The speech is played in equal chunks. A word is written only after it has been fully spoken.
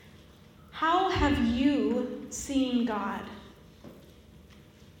have you seen God?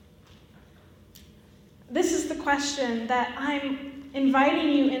 This is the question that I'm inviting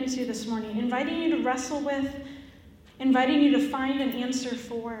you into this morning, inviting you to wrestle with, inviting you to find an answer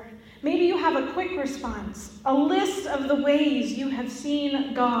for. Maybe you have a quick response, a list of the ways you have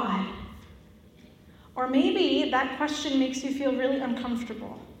seen God. Or maybe that question makes you feel really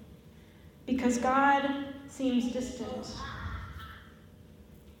uncomfortable because God seems distant.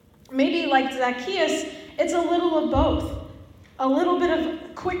 Maybe like Zacchaeus, it's a little of both. A little bit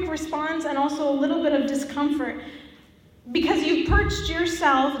of quick response and also a little bit of discomfort because you've perched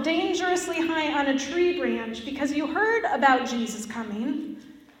yourself dangerously high on a tree branch because you heard about Jesus coming.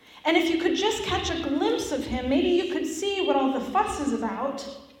 And if you could just catch a glimpse of him, maybe you could see what all the fuss is about.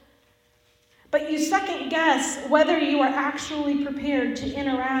 But you second guess whether you are actually prepared to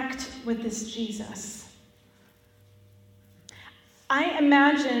interact with this Jesus. I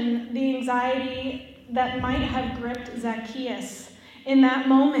imagine the anxiety that might have gripped Zacchaeus in that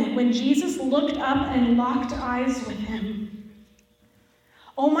moment when Jesus looked up and locked eyes with him.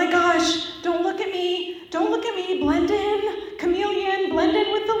 Oh my gosh, don't look at me, blend in, chameleon, blend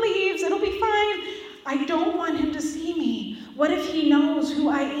in with the leaves, it'll be fine. I don't want him to see me. What if he knows who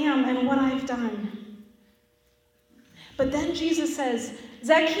I am and what I've done? But then Jesus says,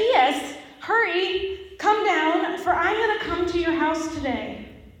 Zacchaeus, hurry, come down, for I'm going to come to your house today.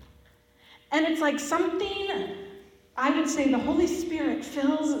 And it's like something, I would say the Holy Spirit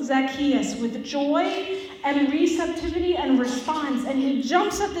fills Zacchaeus with joy and receptivity and response, and he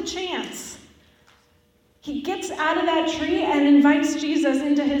jumps at the chance. He gets out of that tree and invites Jesus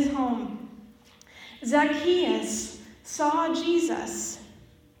into his home. Zacchaeus saw Jesus,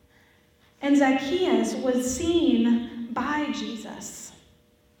 and Zacchaeus was seen by Jesus.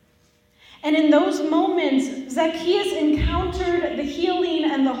 And in those moments, Zacchaeus encountered the healing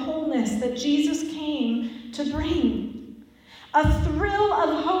and the wholeness that Jesus came to bring. A thrill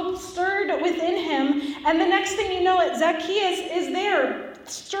of hope stirred within him, and the next thing you know, Zacchaeus is there,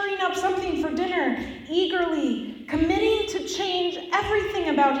 stirring up something for dinner, eagerly, committing to change everything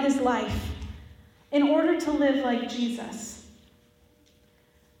about his life in order to live like Jesus.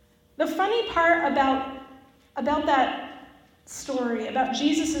 The funny part about that story, about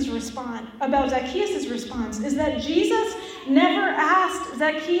Jesus' response, about Zacchaeus' response, is that Jesus never asked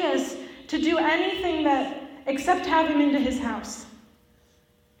Zacchaeus to do anything except have him into his house.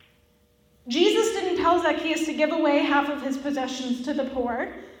 Jesus didn't tell Zacchaeus to give away half of his possessions to the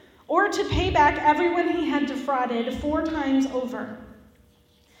poor or to pay back everyone he had defrauded 4 times over.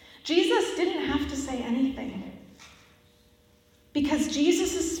 Jesus didn't have to say anything because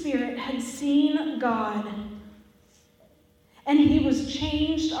Jesus' spirit had seen God and he was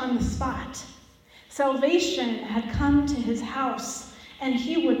changed on the spot. Salvation had come to his house, and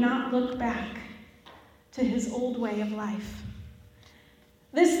he would not look back to his old way of life.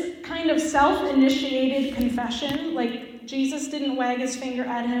 This kind of self-initiated confession, like Jesus didn't wag his finger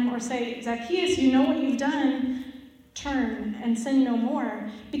at him or say, Zacchaeus, you know what you've done, turn and sin no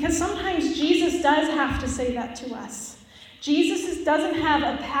more. Because sometimes Jesus does have to say that to us. Jesus doesn't have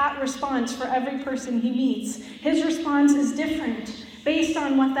a pat response for every person he meets. His response is different based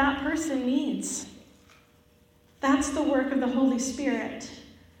on what that person needs. That's the work of the Holy Spirit.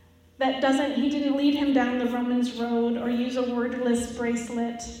 He didn't lead him down the Romans road or use a wordless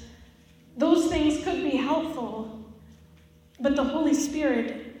bracelet. Those things could be helpful, but the Holy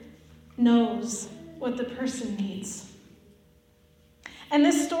Spirit knows what the person needs. And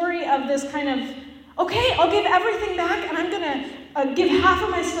this story of this kind of, okay, I'll give everything back, and I'm going to give half of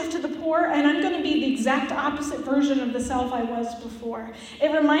my stuff to the poor, and I'm going to be the exact opposite version of the self I was before.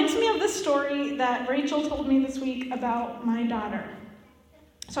 It reminds me of the story that Rachel told me this week about my daughter.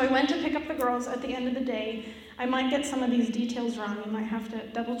 So I went to pick up the girls at the end of the day. I might get some of these details wrong. You might have to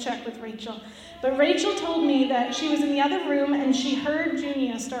double check with Rachel. But Rachel told me that she was in the other room, and she heard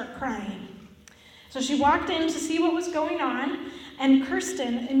Junia start crying. So she walked in to see what was going on, and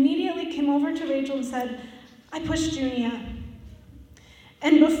Kirsten immediately came over to Rachel and said, I pushed Junia.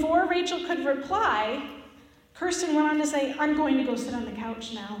 And before Rachel could reply, Kirsten went on to say, I'm going to go sit on the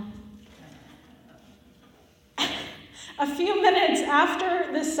couch now. A few minutes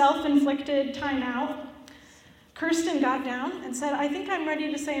after this self-inflicted timeout, Kirsten got down and said, I think I'm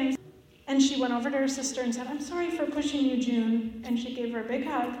ready to say, and she went over to her sister and said, I'm sorry for pushing you, June. And she gave her a big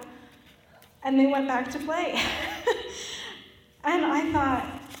hug. And they went back to play. And I thought,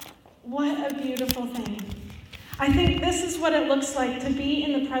 what a beautiful thing. I think this is what it looks like to be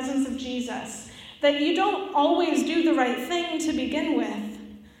in the presence of Jesus. That you don't always do the right thing to begin with,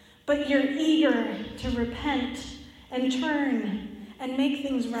 but you're eager to repent and turn and make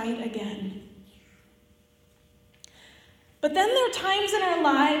things right again. But then there are times in our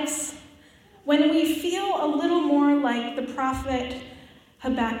lives when we feel a little more like the prophet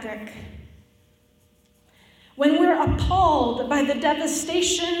Habakkuk. When we're appalled by the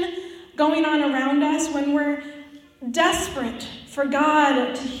devastation going on around us, when we're desperate for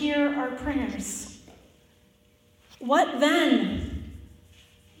God to hear our prayers. What then?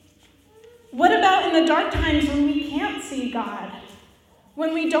 What about in the dark times when we can't see God?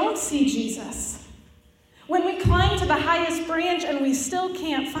 When we don't see Jesus? When we climb to the highest branch and we still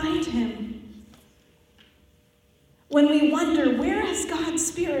can't find him? When we wonder, where has God's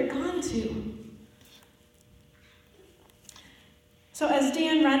Spirit gone to? So as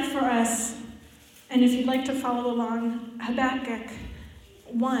Dan read for us, and if you'd like to follow along, Habakkuk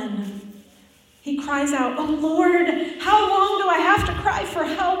 1, he cries out, "Oh Lord, how long do I have to cry for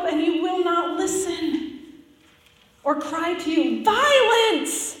help and you will not listen? Or cry to you,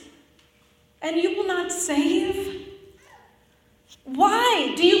 violence, and you will not save?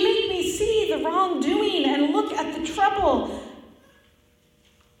 Why do you make me see the wrongdoing and look at the trouble?"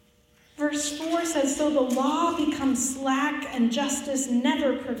 Verse 4 says, "So the law becomes slack and justice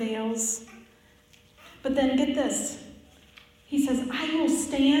never prevails." But then get this. He says, "I will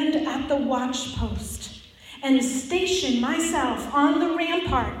stand at the watchpost and station myself on the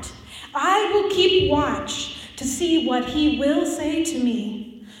rampart. I will keep watch to see what he will say to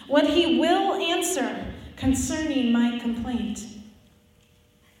me, what he will answer concerning my complaint."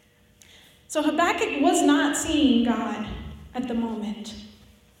 So Habakkuk was not seeing God at the moment.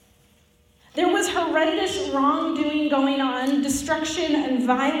 There was horrendous wrongdoing going on, destruction and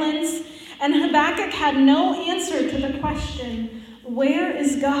violence, and Habakkuk had no answer to the question, where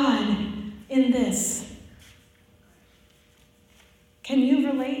is God in this? Can you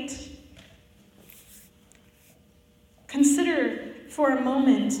relate? Consider for a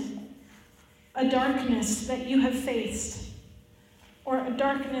moment a darkness that you have faced, or a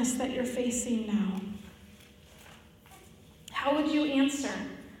darkness that you're facing now. How would you answer?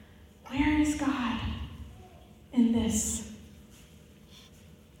 Where is God in this?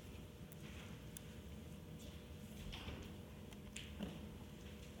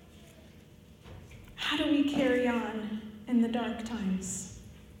 How do we carry on in the dark times?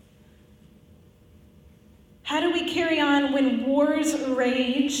 How do we carry on when wars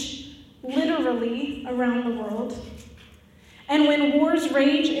rage, literally, around the world? And when wars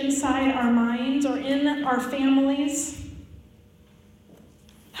rage inside our minds or in our families?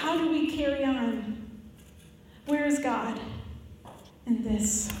 How do we carry on? Where is God in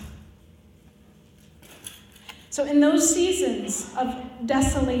this? So in those seasons of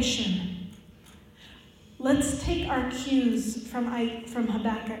desolation, let's take our cues from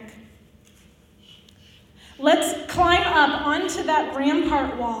Habakkuk. Let's climb up onto that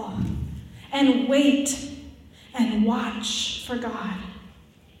rampart wall and wait and watch for God.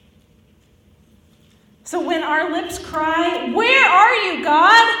 So when our lips cry, "Where are you,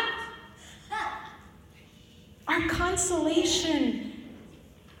 God?" our consolation,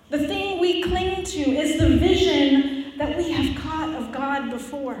 the thing we cling to, is the vision that we have caught of God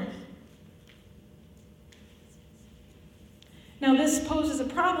before. Now, this poses a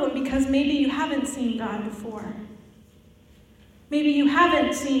problem because maybe you haven't seen God before. Maybe you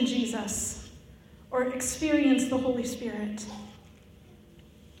haven't seen Jesus or experienced the Holy Spirit.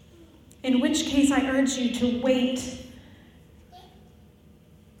 In which case, I urge you to wait.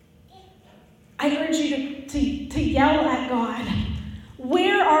 I urge you to yell at God,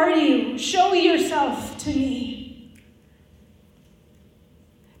 "Where are you? Show yourself to me."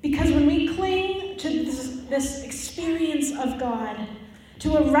 Because when we cling to this experience of God,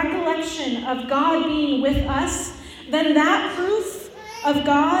 to a recollection of God being with us, then that proof of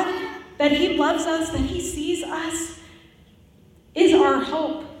God, that he loves us, that he sees us, is our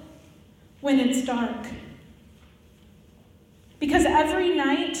hope when it's dark. Because every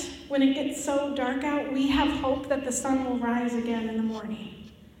night when it gets so dark out, we have hope that the sun will rise again in the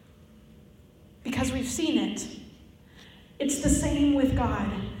morning. Because we've seen it. It's the same with God.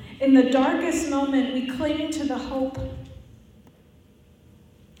 In the darkest moment, we cling to the hope.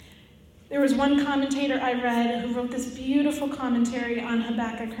 There was one commentator I read who wrote this beautiful commentary on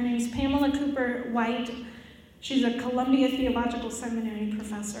Habakkuk. Her name is Pamela Cooper White. She's a Columbia Theological Seminary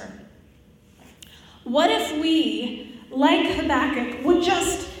professor. What if we, like Habakkuk, would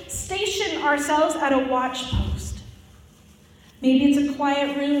just station ourselves at a watch post? Maybe it's a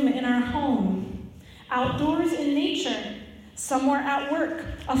quiet room in our home, outdoors in nature, somewhere at work,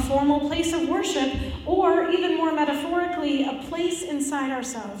 a formal place of worship, or even more metaphorically, a place inside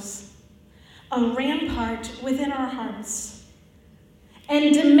ourselves, a rampart within our hearts,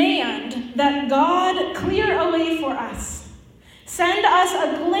 and demand that God clear a way for us Send us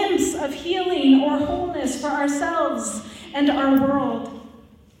a glimpse of healing or wholeness for ourselves and our world.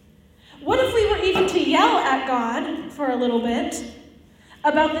 What if we were even to yell at God for a little bit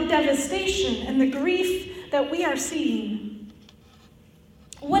about the devastation and the grief that we are seeing?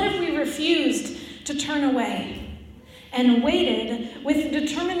 What if we refused to turn away and waited with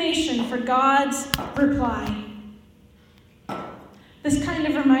determination for God's reply? This kind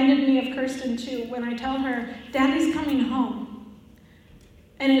of reminded me of Kirsten, too, when I tell her, Daddy's coming home.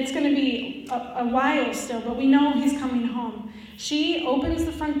 And it's going to be a while still, but we know he's coming home. She opens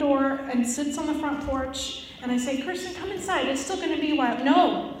the front door and sits on the front porch, and I say, Kirsten, come inside. It's still going to be a while.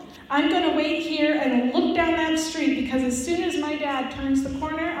 No, I'm going to wait here and look down that street, because as soon as my dad turns the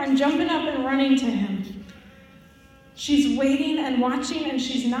corner, I'm jumping up and running to him. She's waiting and watching, and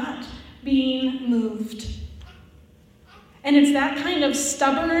she's not being moved. And it's that kind of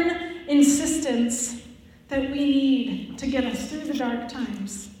stubborn insistence that we need to get us through the dark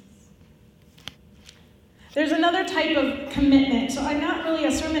times. There's another type of commitment. So I'm not really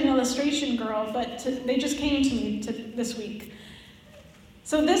a sermon illustration girl, but they just came to me this week.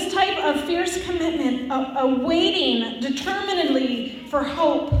 So this type of fierce commitment, a waiting determinedly for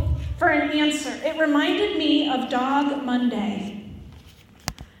hope, for an answer, it reminded me of Dog Monday.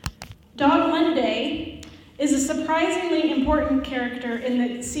 Dog Monday is a surprisingly important character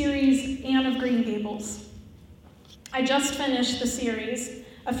in the series Anne of Green Gables. I just finished the series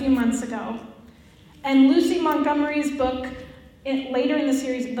a few months ago. And Lucy Montgomery's book, later in the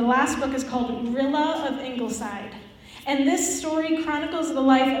series, the last book is called Rilla of Ingleside. And this story chronicles the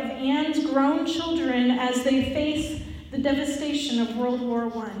life of Anne's grown children as they face the devastation of World War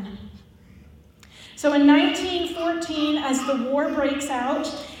I. So in 1914, as the war breaks out,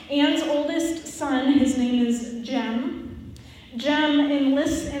 Anne's oldest son, his name is Jem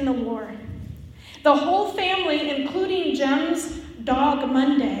enlists in the war. The whole family, including Jem's dog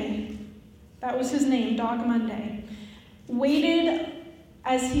Monday, that was his name, Dog Monday, waited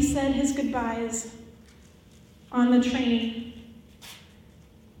as he said his goodbyes on the train.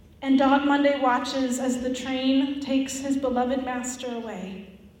 And Dog Monday watches as the train takes his beloved master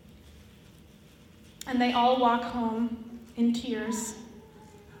away. And they all walk home in tears.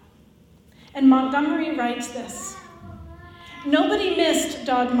 And Montgomery writes this: nobody missed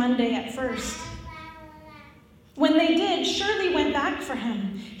Dog Monday at first. When they did, Shirley went back for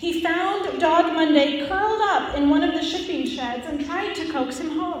him. He found Dog Monday curled up in one of the shipping sheds and tried to coax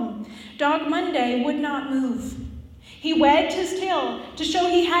him home. Dog Monday would not move. He wagged his tail to show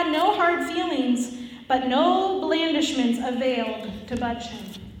he had no hard feelings, but no blandishments availed to budge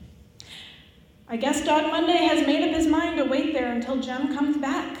him. I guess Dog Monday has made up his mind to wait there until Jem comes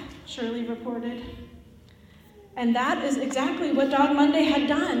back, Shirley reported. And that is exactly what Dog Monday had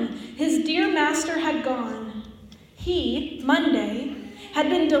done. His dear master had gone. He, Monday, had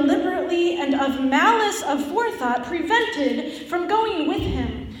been deliberately and of malice of forethought prevented from going with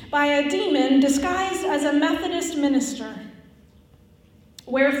him by a demon disguised as a Methodist minister.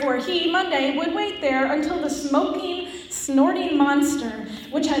 Wherefore he, Monday, would wait there until the smoking, snorting monster,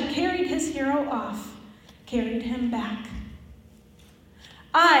 which had carried his hero off, carried him back.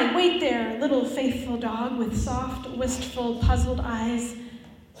 Ay, wait there, little faithful dog with soft, wistful, puzzled eyes,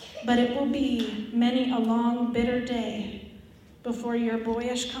 but it will be many a long, bitter day before your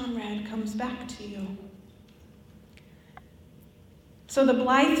boyish comrade comes back to you. So the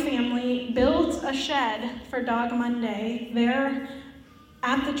Blythe family builds a shed for Dog Monday there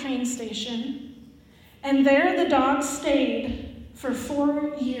at the train station, and there the dog stayed for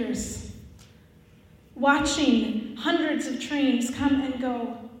 4 years, watching hundreds of trains come and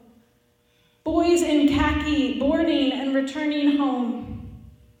go, boys in khaki boarding and returning home.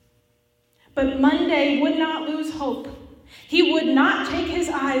 But Monday would not lose hope. He would not take his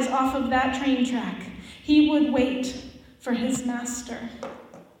eyes off of that train track. He would wait for his master.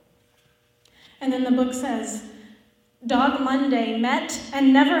 And then the book says, Dog Monday met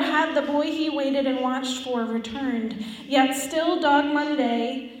and never had the boy he waited and watched for returned. Yet still Dog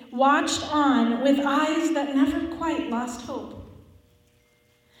Monday watched on with eyes that never quite lost hope.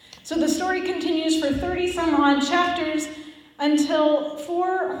 So the story continues for 30-some-odd chapters until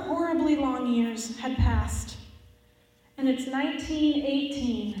 4 horribly long years had passed. And it's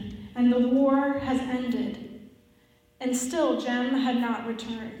 1918, and the war has ended. And still Jem had not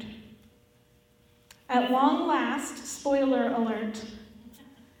returned. At long last, spoiler alert,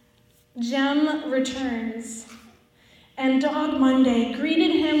 Jem returns. And Dog Monday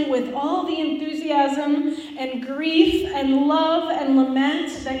greeted him with all the enthusiasm and grief and love and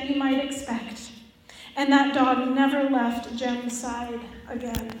lament that you might expect. And that dog never left Jem's side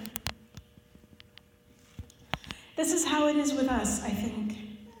again. This is how it is with us, I think.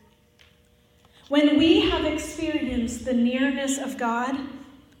 When we have experienced the nearness of God,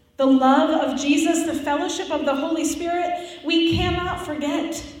 the love of Jesus, the fellowship of the Holy Spirit, we cannot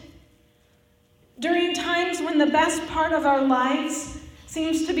forget. During times when the best part of our lives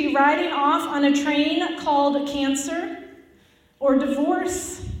seems to be riding off on a train called cancer, or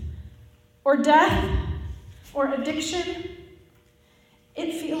divorce, or death, or addiction,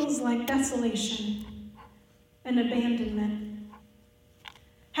 it feels like desolation and abandonment.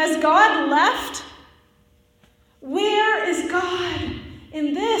 Has God left? Where is God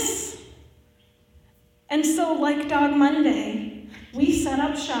in this? And so, like Dog Monday, we set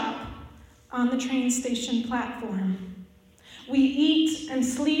up shop on the train station platform. We eat and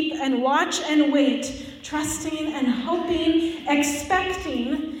sleep and watch and wait, trusting and hoping,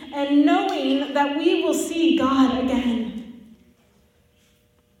 expecting and knowing that we will see God again.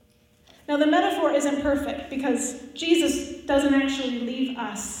 Now, the metaphor isn't perfect because Jesus doesn't actually leave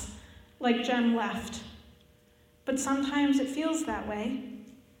us like Jem left. But sometimes it feels that way.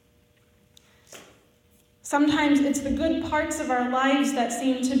 Sometimes it's the good parts of our lives that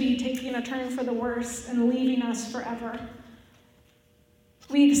seem to be taking a turn for the worse and leaving us forever.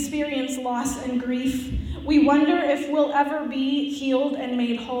 We experience loss and grief. We wonder if we'll ever be healed and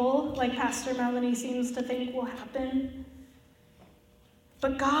made whole, like Pastor Melanie seems to think will happen.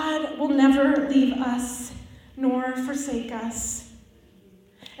 But God will never leave us nor forsake us.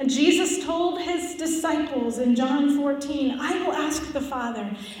 And Jesus told his disciples in John 14, I will ask the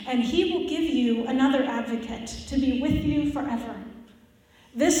Father, and he will give you another advocate to be with you forever.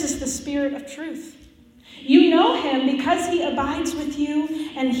 This is the Spirit of truth. You know him because he abides with you,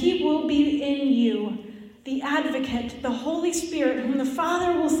 and he will be in you. The advocate, the Holy Spirit, whom the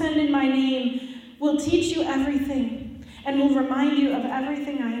Father will send in my name, will teach you everything and will remind you of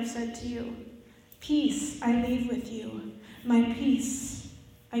everything I have said to you. Peace I leave with you. My peace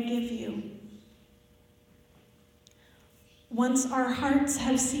I give you. Once our hearts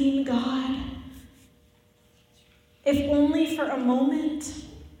have seen God, if only for a moment,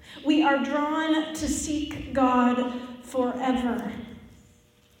 we are drawn to seek God forever.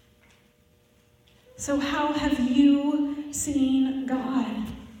 So how have you seen God?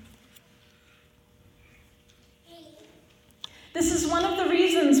 This is one of the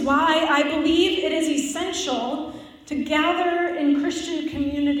reasons why I believe it is essential to gather in Christian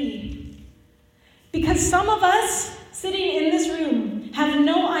community. Because some of us sitting in this room have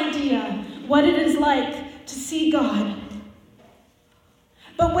no idea what it is like to see God.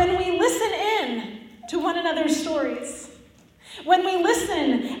 But when we listen in to one another's stories, when we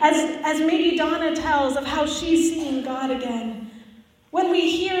listen as maybe Donna tells of how she's seeing God again, when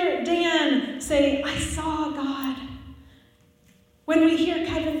we hear Dan say, I saw God, when we hear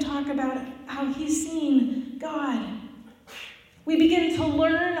Kevin talk about how he's seen God, we begin to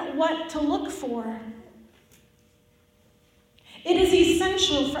learn what to look for. It is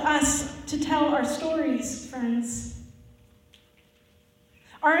essential for us to tell our stories, friends.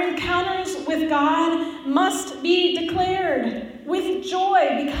 Our encounters with God must be declared with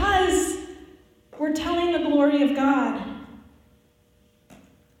joy because we're telling the glory of God.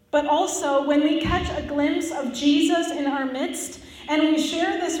 But also, when we catch a glimpse of Jesus in our midst and we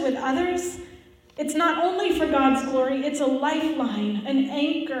share this with others, it's not only for God's glory, it's a lifeline, an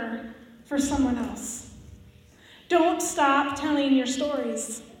anchor for someone else. Don't stop telling your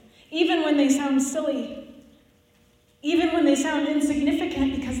stories, even when they sound silly, even when they sound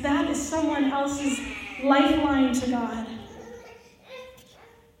insignificant, because that is someone else's lifeline to God.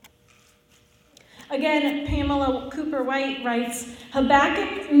 Again, Pamela Cooper White writes,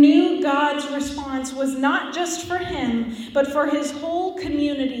 Habakkuk knew God's response was not just for him, but for his whole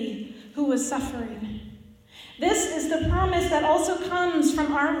community who was suffering. This is the promise that also comes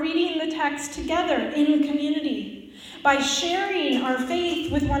from our reading the text together in community. By sharing our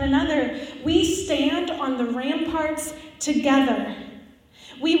faith with one another, we stand on the ramparts together.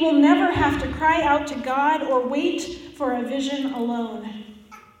 We will never have to cry out to God or wait for a vision alone.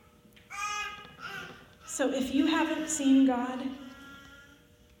 So if you haven't seen God,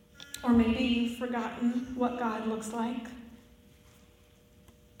 or maybe you've forgotten what God looks like,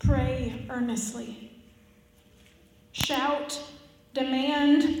 pray earnestly. Shout,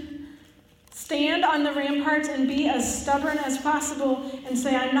 demand, stand on the ramparts and be as stubborn as possible and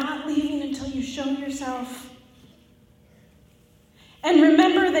say, I'm not leaving until you show yourself. And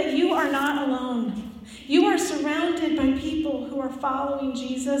remember that you are not alone. You are surrounded by people who are following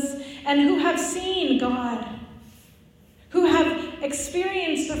Jesus and who have seen God, who have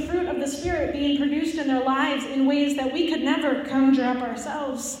experienced the fruit of the Spirit being produced in their lives in ways that we could never conjure up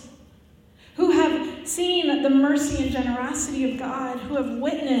ourselves, who have seen the mercy and generosity of God, who have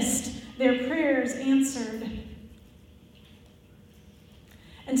witnessed their prayers answered.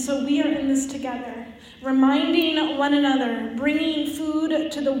 And so we are in this together, reminding one another, bringing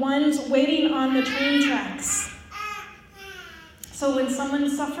food to the ones waiting on the train tracks. So when someone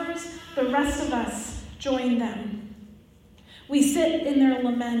suffers, the rest of us join them. We sit in their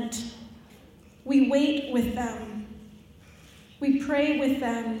lament. We wait with them. We pray with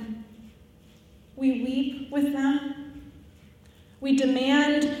them. We weep with them. We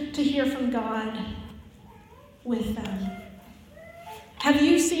demand to hear from God with them. Have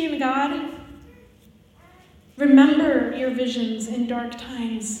you seen God? Remember your visions in dark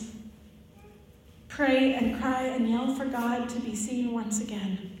times. Pray and cry and yell for God to be seen once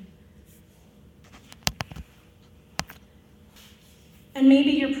again. And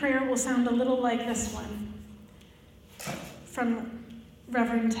maybe your prayer will sound a little like this one from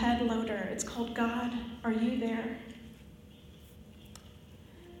Reverend Ted Loader. It's called, God, Are You There?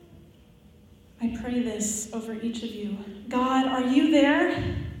 I pray this over each of you. God, are you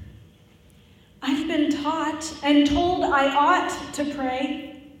there? I've been taught and told I ought to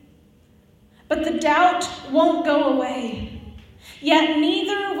pray, but the doubt won't go away. Yet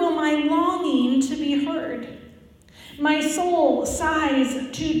neither will my longing to be heard. My soul sighs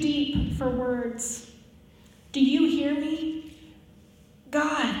too deep for words. Do you hear me?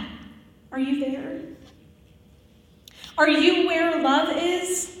 God, are you there? Are you where love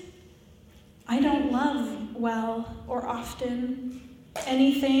is? I don't love well or often,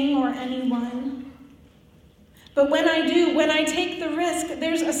 anything or anyone. But when I do, when I take the risk,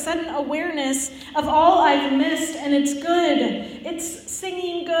 there's a sudden awareness of all I've missed, and it's good. It's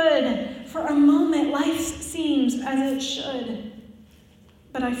singing good. For a moment, life seems as it should.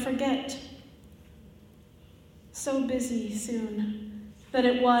 But I forget. So busy soon that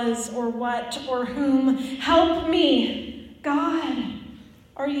it was or what or whom. Help me. God,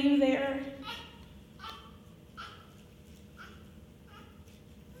 are you there?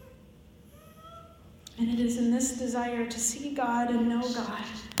 And it is in this desire to see God and know God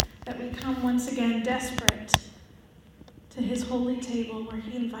that we come once again desperate to his holy table where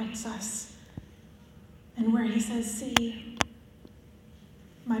he invites us and where he says, see,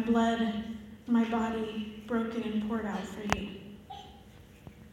 my blood, my body broken and poured out for you.